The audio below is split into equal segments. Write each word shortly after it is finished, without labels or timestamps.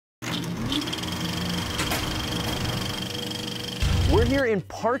We're here in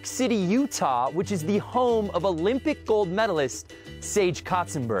Park City, Utah, which is the home of Olympic gold medalist Sage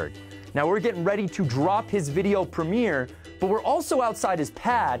Kotsenburg. Now we're getting ready to drop his video premiere, but we're also outside his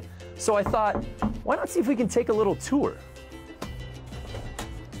pad, so I thought, why not see if we can take a little tour?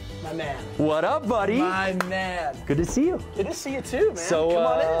 My man. What up, buddy? My man. Good to see you. Good to see you too, man. So, come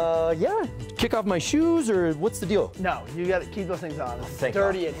on in. Yeah, kick off my shoes, or what's the deal? No, you got to keep those things on. It's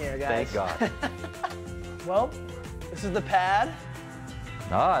dirty in here, guys. Thank God. Well, this is the pad.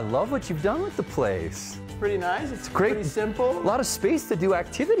 Ah, I love what you've done with the place. Pretty nice. It's great. Pretty simple. A lot of space to do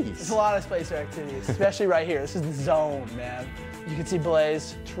activities. There's a lot of space for activities, especially right here. This is the zone, man. You can see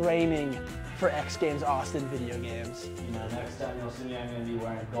Blaze training for XGames Austin video games. You know, next time you'll see me, I'm going to be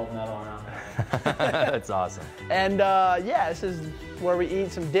wearing a gold medal around. That's awesome. And yeah, this is where we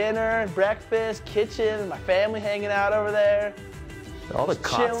eat some dinner, breakfast, kitchen, my family hanging out over there. All the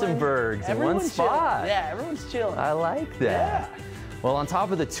Kotsenburgs in one spot. Chilling. Yeah, everyone's chilling. I like that. Yeah. Well, on top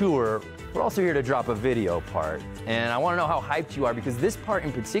of the tour, we're also here to drop a video part. And I want to know how hyped you are, because this part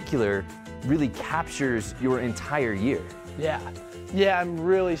in particular really captures your entire year. Yeah. Yeah, I'm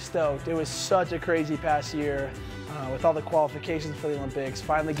really stoked. It was such a crazy past year with all the qualifications for the Olympics,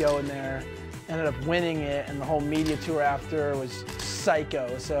 finally going there, ended up winning it, and the whole media tour after was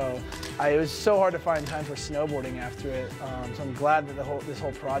psycho. So it was so hard to find time for snowboarding after it. So I'm glad that this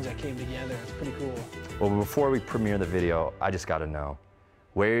whole project came together. It's pretty cool. Well, before we premiere the video, I just got to know,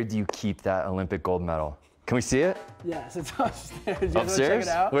 where do you keep that Olympic gold medal? Can we see it? Yes, it's upstairs. You Upstairs?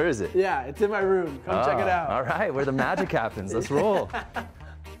 check it out? Where is it? Yeah, it's in my room. Come check it out. All right, where the magic happens. Let's roll.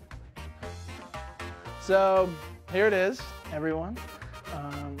 So here it is, everyone.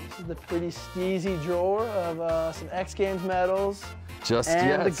 This is the pretty steezy drawer of some XGames medals.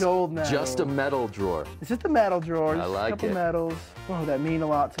 And the gold medal. Just a medal drawer. It's just a medal drawer. I like a couple it. medals. Oh, that mean a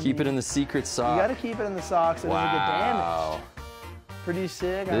lot to me. Keep it in the secret sock. You got to keep it in the sock so it doesn't get damaged. Wow. Pretty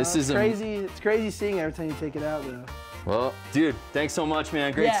sick. This is crazy. It's crazy seeing it every time you take it out, though. Well, dude, thanks so much,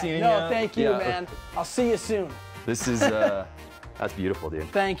 man. Great seeing you. No, thank you, man. I'll see you soon. This is, that's beautiful, dude.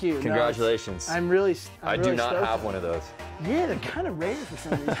 Thank you. Congratulations. No, I'm really I do not have one of those. Yeah, they're kind of rare for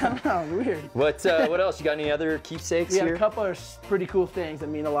some reason. I don't know, weird. What else? You got any other keepsakes here? Yeah, a couple of pretty cool things that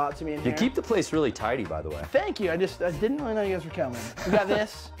mean a lot to me in here. You keep the place really tidy, by the way. Thank you. I didn't really know you guys were coming. We got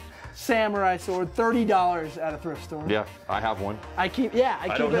this samurai sword, $30 at a thrift store. Yeah, I have one. I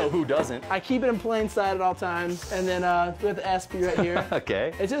don't know who doesn't. I keep it in plain sight at all times, and then we have the SP right here.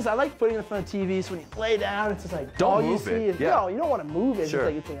 Okay. It's just, I like putting it in front of TV, so when you lay down, it's just like, don't all move you see it. is, yeah. No, you don't want to move it. Sure.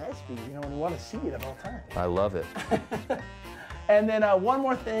 It's like it's an SP, you know, when you want to see it at all times. I love it. And then one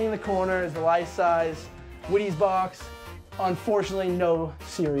more thing in the corner is the life-size Wheaties box. Unfortunately, no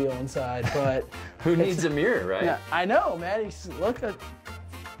cereal inside, but who needs a mirror, right? Yeah, I know, man. You just look at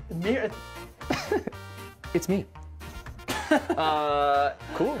the mirror. It's me.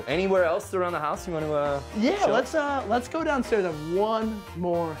 Cool. Anywhere else around the house you want to? Yeah, let's go downstairs. I have one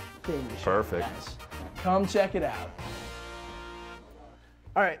more thing to show Perfect. you guys. Come check it out.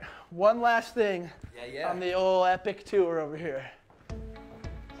 All right, one last thing on the old epic tour over here.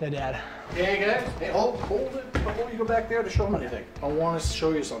 Hey, Dad. Hey guys, hey, hold it before you go back there to show them anything. I want to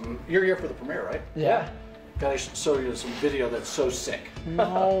show you something. You're here for the premiere, right? Yeah. Gotta show you some video that's so sick.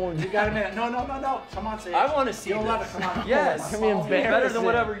 No. You got a minute? No. Come on, Sage. I want to see You'll this. love it. Come on. Yes. It's gonna be embarrassing. Better than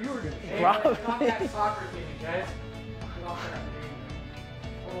whatever you were going to do. Probably. Contact soccer team, guys. Get off there.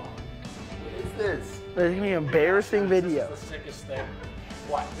 Hold on. What is this? There's gonna be an embarrassing video. This is the sickest thing.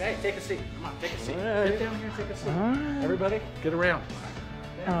 What? Hey, take a seat. Come on, take a seat. All right. Get down here, take a seat. Everybody, get around.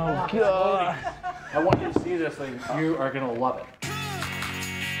 Oh, God. I want you to see this thing. You are gonna love it.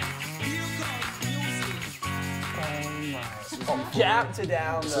 Jab to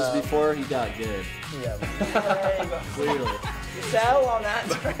down. This was before he got good. Yeah. Clearly. Settle on that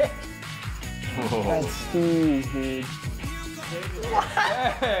trick. That's Steve, dude.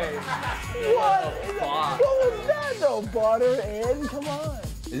 Hey. What was that though, butter? And come on.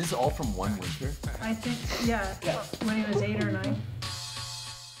 Is this all from one winter? I think, yeah, when he was 8 or 9.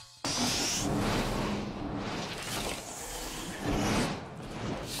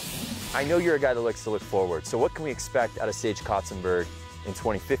 I know you're a guy that likes to look forward, so what can we expect out of Sage Kotsenburg in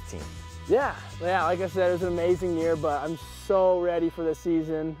 2015? Yeah, like I said, it was an amazing year, but I'm so ready for this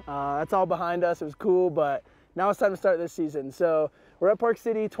season. That's all behind us. It was cool, but now it's time to start this season. So we're at Park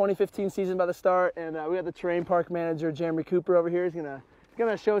City, 2015 season about to start, and we have the terrain park manager, Jeremy Cooper, over here. He's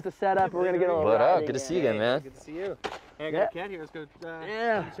gonna show us the setup. We're gonna get a little What up? riding Good to in. see you again, man. Good to see you. Hey, I got a cat here. Let's go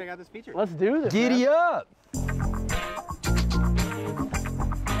check out this feature. Let's do this. Giddy man. up!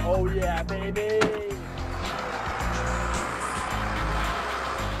 Oh yeah, baby.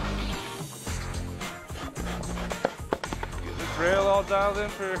 Rail all dialed in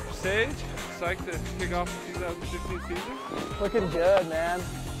for Sage. Psyched to kick off the 2015 season. Looking good, man.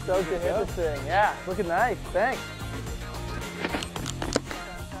 Stoked to hit this thing. Yeah, looking nice. Thanks.